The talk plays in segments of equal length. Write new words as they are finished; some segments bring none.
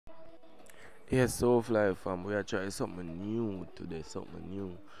Yes, so fly fam, we are trying something new today, something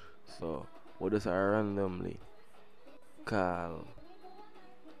new. So we just are randomly call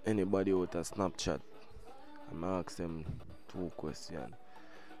anybody out of Snapchat and ask them two questions.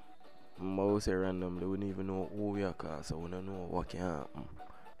 But we say randomly, we don't even know who we are call, so we don't know what can happen.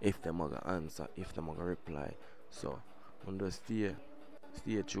 If them are gonna answer, if them are gonna reply. So we just stay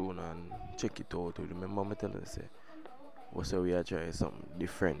tuned and check it out. Remember me telling you say we say we are trying something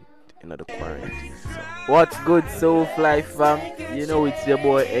different in the quarantine. So What's good, Soulfly fam? You know it's your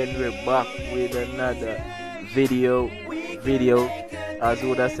boy Henry back with another video. As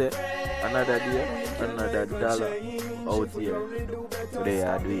would I say, another day, another dollar out here. Today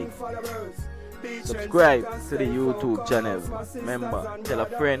I do it. Subscribe to the YouTube channel. Remember, tell a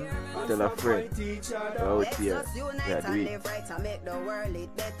friend. We're out here. We are doing it. Make the world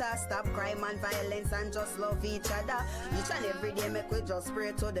it better. Stop crime and violence and just love each other. Each and every day make we just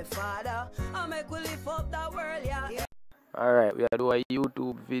pray to the Father and make we lift up the world, yeah. Alright, we are doing a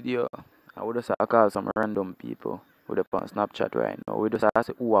YouTube video. I would just call some random people with up on Snapchat right now. We just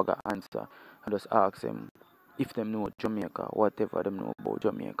ask who I got answer. I just ask them if them know Jamaica, whatever them know about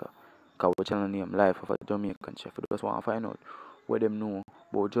Jamaica. Because we're telling them life of a Jamaican chef. We just want to find out what them know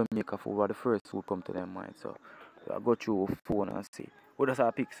about Jamaica for what the first who come to their mind. So I go through a phone and see. We just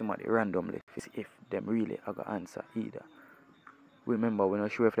pick somebody randomly to see if them really I got answer either. Remember, we're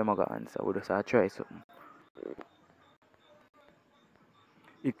not sure if them I got answer. We just try something.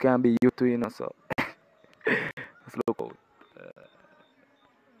 It can be you too, you know, so let's look out.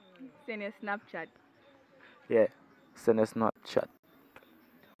 Send a Snapchat. Yeah, send a Snapchat.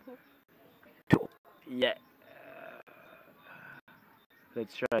 Yeah.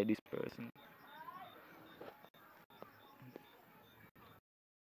 Let's try this person.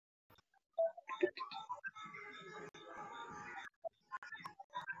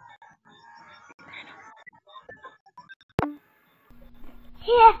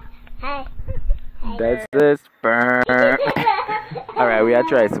 Yeah. Hi. That's the sperm. Alright, we are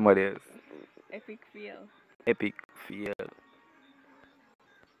try somebody else. Epic feel. Epic feel.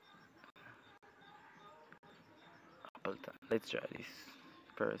 Appleton. Let's try this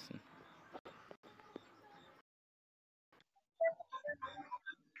person.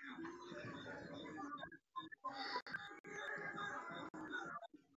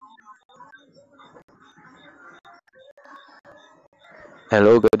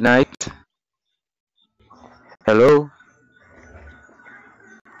 Hello, good night. Hello.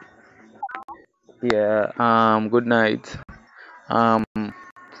 Yeah, good night. Um,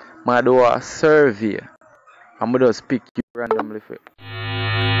 I do a survey. I'm gonna just pick you randomly for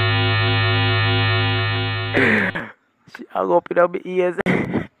I go up in my ears.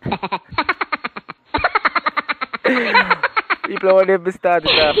 People want them to start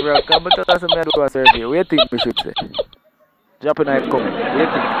it off, bro. Come and tell us something do a survey. What do you think we should say? Drop a knife comment. What do you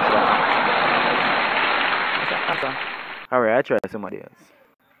think we should answer? Alright, I try somebody else.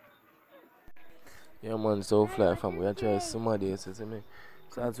 yeah man, so fly fam, we are trying somebody else, you see me?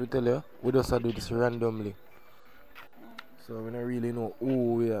 So as we tell you, we just do this randomly. So we don't really know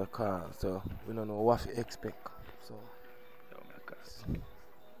who we are call, so we don't know what to expect. So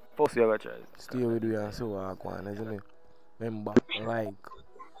First, you gotta try it. stay with we and see what I go on, isn't it? Remember, like,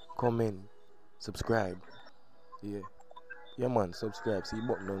 comment, subscribe. Yeah. Yeah man, subscribe. See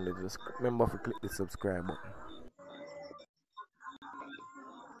button down there. Just remember to click the subscribe button.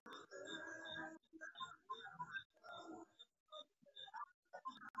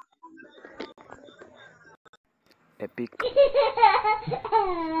 Epic.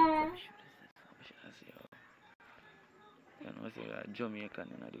 You know, say Jamaican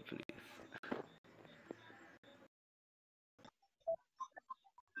in the place.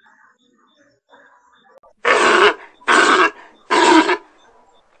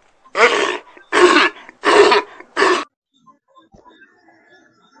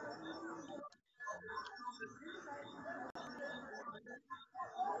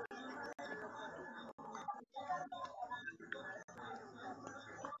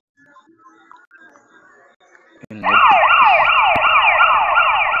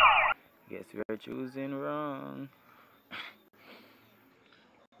 Guess we're choosing wrong.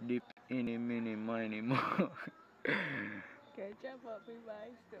 Deep in a mini miny mo. Can jump up with my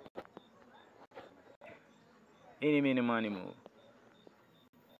stuff. Any mini money mo.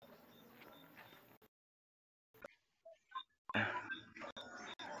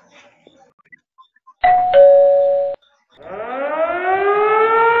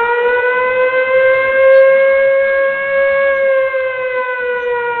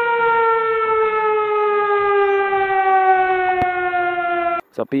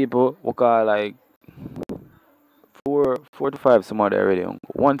 So people who call like four to five somebody already.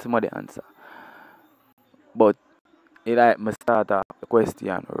 One somebody answer. But it like me start off the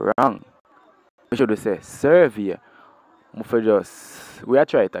question wrong. We should say survey. We are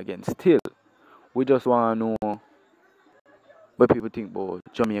try it again. Still, we just wanna know what people think about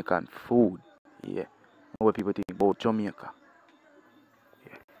Jamaican food. Yeah. What people think about Jamaica.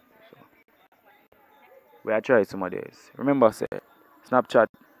 Yeah. So we are try some of this. Remember say Snapchat,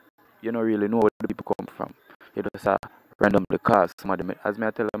 you don't really know where the people come from. You just randomly call somebody. As me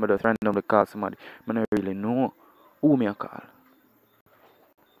I tell them, I just randomly call somebody. I don't really know who me I call.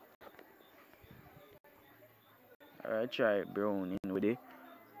 Alright, try brown in with it.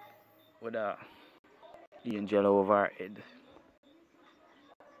 With a angel over our head.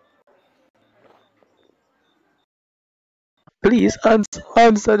 Please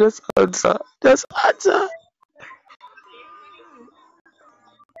answer, just answer. Just answer.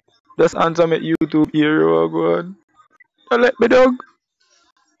 Just answer me YouTube hero go on. Don't let me dog.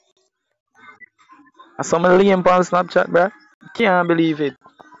 I saw my lame on Snapchat, bruh. Can't believe it.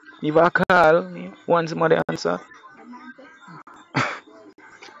 If I call, one somebody answer.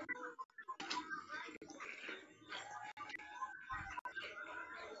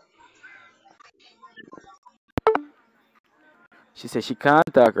 She said she can't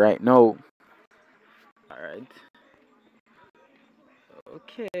talk right now. Alright.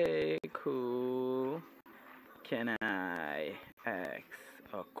 Okay, cool. Can I ask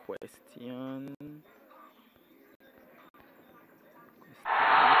a question?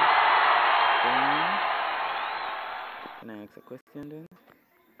 Can I ask a question then?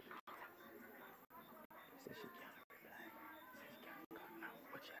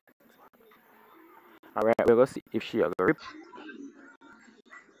 Alright, we're gonna see if she a go rip.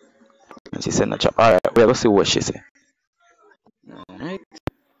 And she said no chop. Alright, we're gonna see what she say. Alright.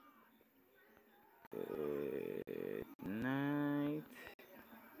 Good night.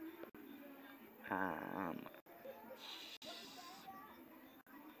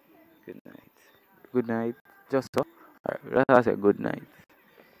 Good night. Good night. Just so. Alright, let's say good night.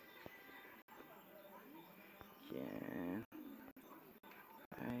 Can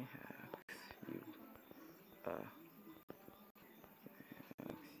I ask you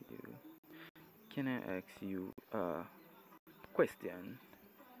can I ask you a question?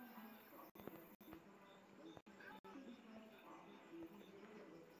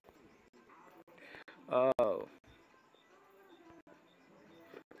 Oh.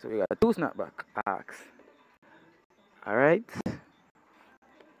 So we got two snapback asks. Alright.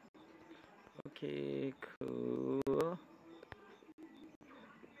 Okay, cool.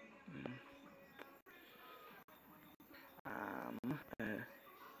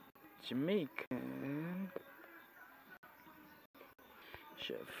 Jamaican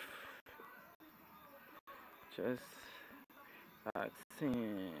chef. Just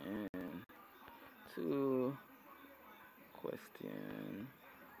asking two questions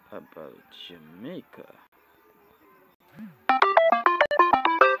about Jamaica.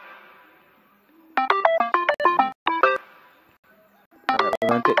 Alright, we're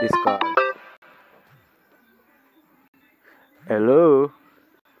gonna take this call. Hello.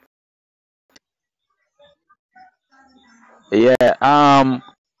 Yeah,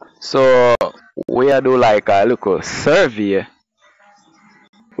 so we are do like a little survey.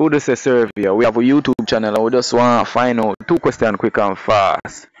 Who does a survey? We have a YouTube channel and we just want to find out two questions quick and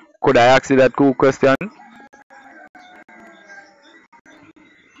fast. Could I ask you that two question?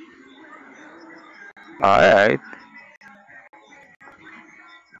 Alright.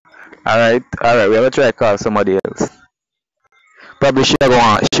 Alright, we have to try call somebody else. Probably she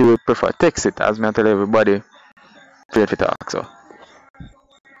would prefer text it as me I tell everybody straight to talk so.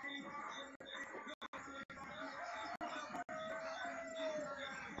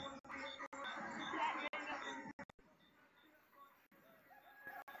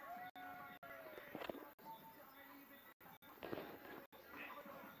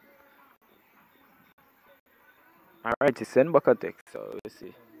 Alright, you send back a text, so let's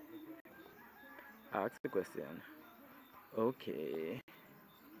see. Ask the question. Okay.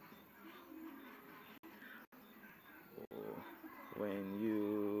 When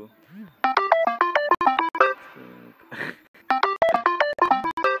you think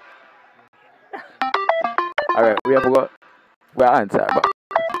Alright, we have got answer but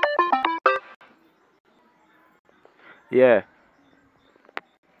yeah.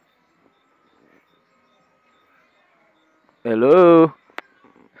 Hello.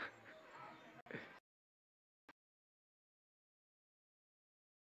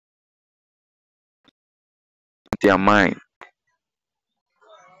 Your mind.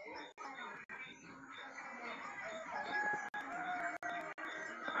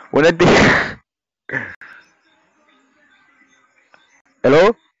 When I think,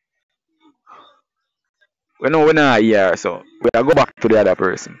 hello, when I hear so we I go back to the other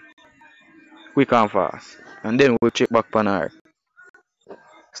person, quick and fast, and then we'll check back on her.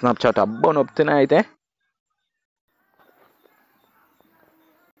 Snapchat a burn up tonight, eh?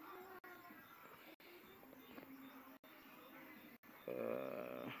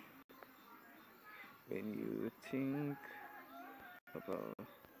 Uh, when you think about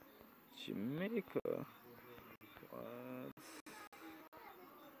Jamaica, what's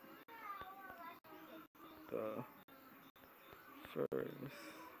the first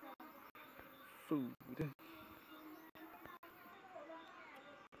food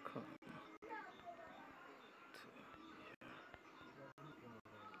come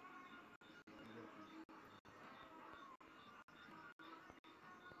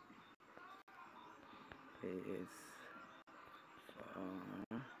is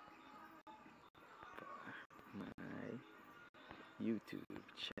on my YouTube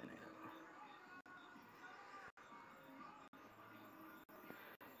channel.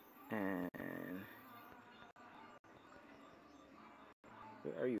 And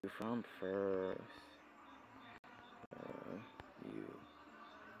where are you from first? You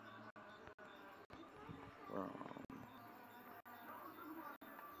from?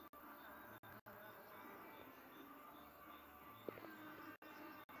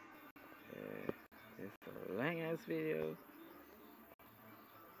 It's a long ass video.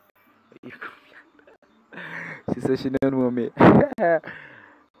 You she said she don't want me.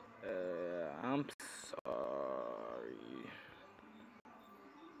 I'm sorry.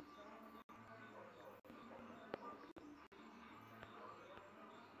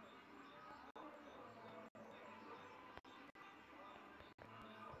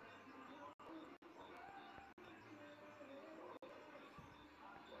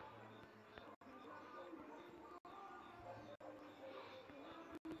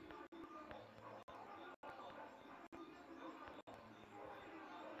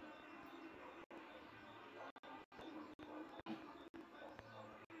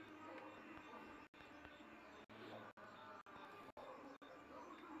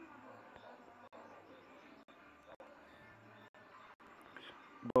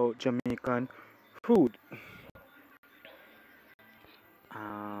 About Jamaican food.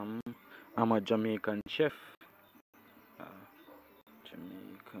 Um, I'm a Jamaican chef. Uh,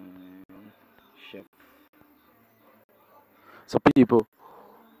 Jamaican chef. So people,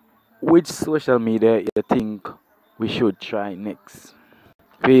 which social media you think we should try next?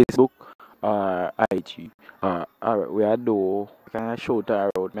 Facebook or IG? Alright, we are do. Can I shout her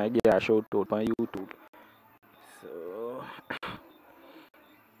out? May I get a shout out on YouTube? So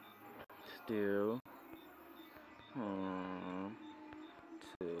still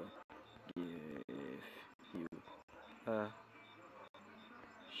to give you a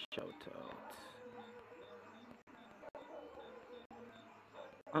shout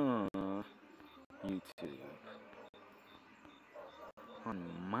out on YouTube on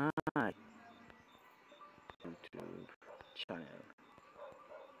my YouTube channel.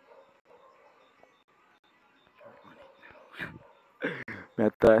 I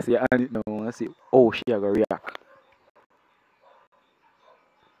thought I say on it now. I see oh she a go react.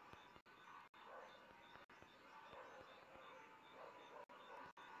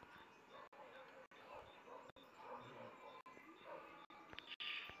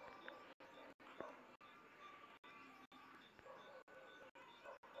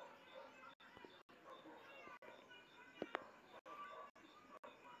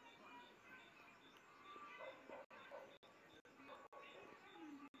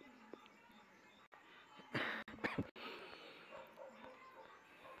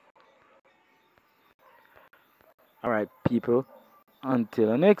 Alright people, until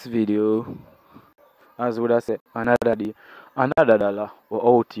the next video, as would I say, another day, another dollar, we're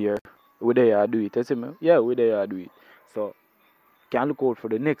out here. We there do it. You see me? Yeah, we there do it. So can look out for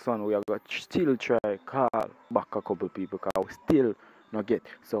the next one. We are going to still try call back a couple people because we still not get.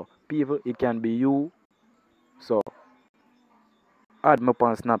 So people, it can be you. So add me up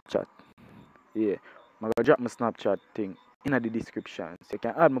on Snapchat. Yeah, I'm gonna drop my Snapchat thing in the description. So you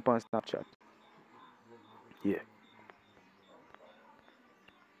can add me up on Snapchat. Yeah.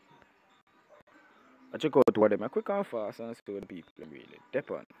 I check out what them are quick and fast and see what the people really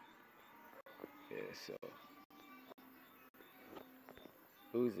depend. Yeah, so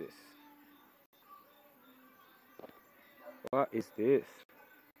who's this? What is this?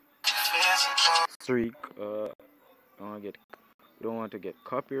 Streak. We don't want to get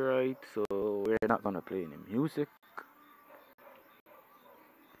copyright, so we're not gonna play any music.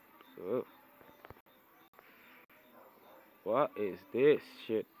 Oh. What is this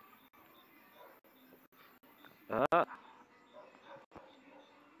shit? Ah.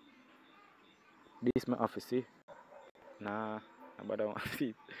 This my office, see? Nah, but I want to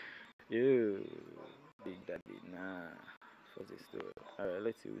see. You, Big Daddy, nah. Fuzzy store. Alright,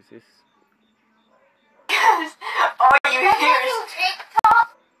 let's use this. All you hear is TikTok.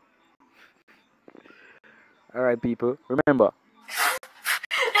 Alright, people, remember,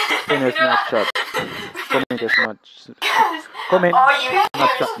 send your Snapchat, comment your comment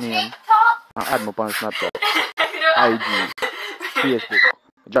Snapchat name, and add me on Snapchat, IG, Facebook,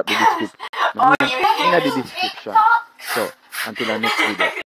 drop the description, in the description. So, until the next video.